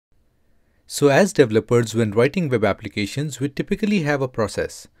So as developers, when writing web applications, we typically have a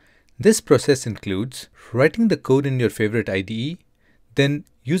process. This process includes writing the code in your favorite IDE, then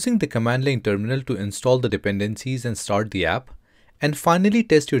using the command line terminal to install the dependencies and start the app, and finally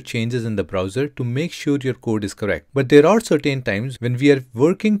test your changes in the browser to make sure your code is correct. But there are certain times when we are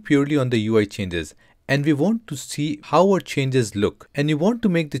working purely on the UI changes and we want to see how our changes look, and you want to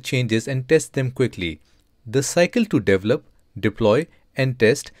make the changes and test them quickly. The cycle to develop, deploy, and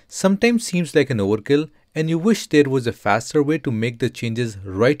test sometimes seems like an overkill, and you wish there was a faster way to make the changes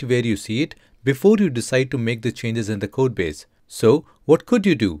right where you see it before you decide to make the changes in the codebase. So what could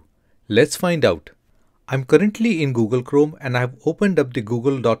you do? Let's find out. I'm currently in Google Chrome and I've opened up the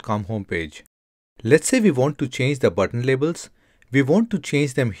google.com homepage. Let's say we want to change the button labels. We want to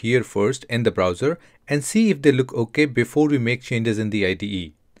change them here first in the browser and see if they look okay before we make changes in the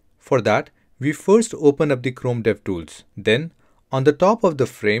IDE. For that, we first open up the Chrome DevTools. Then, on the top of the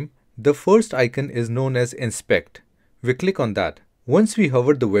frame, the first icon is known as Inspect. We click on that. Once we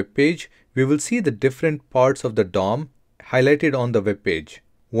hover the web page, we will see the different parts of the DOM highlighted on the web page.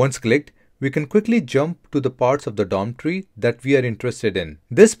 Once clicked, we can quickly jump to the parts of the DOM tree that we are interested in.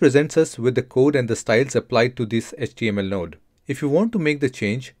 This presents us with the code and the styles applied to this HTML node. If you want to make the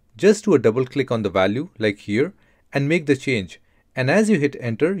change, just do a double click on the value like here and make the change. And as you hit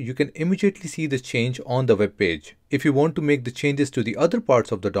enter, you can immediately see the change on the web page. If you want to make the changes to the other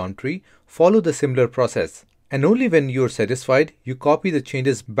parts of the DOM tree, follow the similar process. And only when you are satisfied, you copy the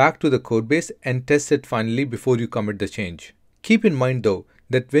changes back to the codebase and test it finally before you commit the change. Keep in mind though,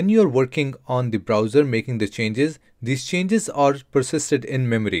 that when you are working on the browser making the changes, these changes are persisted in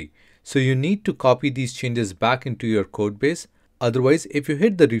memory. So you need to copy these changes back into your codebase. Otherwise, if you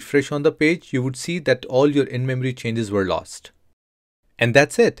hit the refresh on the page, you would see that all your in-memory changes were lost. And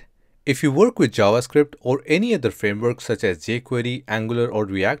that's it. If you work with JavaScript or any other framework such as jQuery, Angular, or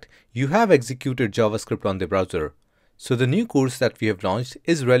React, you have executed JavaScript on the browser. So the new course that we have launched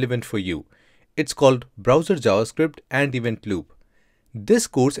is relevant for you. It's called Browser JavaScript and Event Loop. This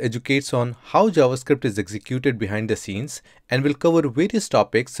course educates on how JavaScript is executed behind the scenes and will cover various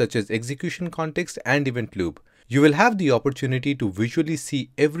topics such as execution context and event loop. You will have the opportunity to visually see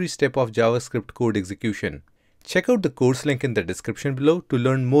every step of JavaScript code execution. Check out the course link in the description below to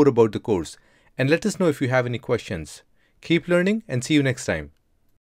learn more about the course, and let us know if you have any questions. Keep learning and see you next time.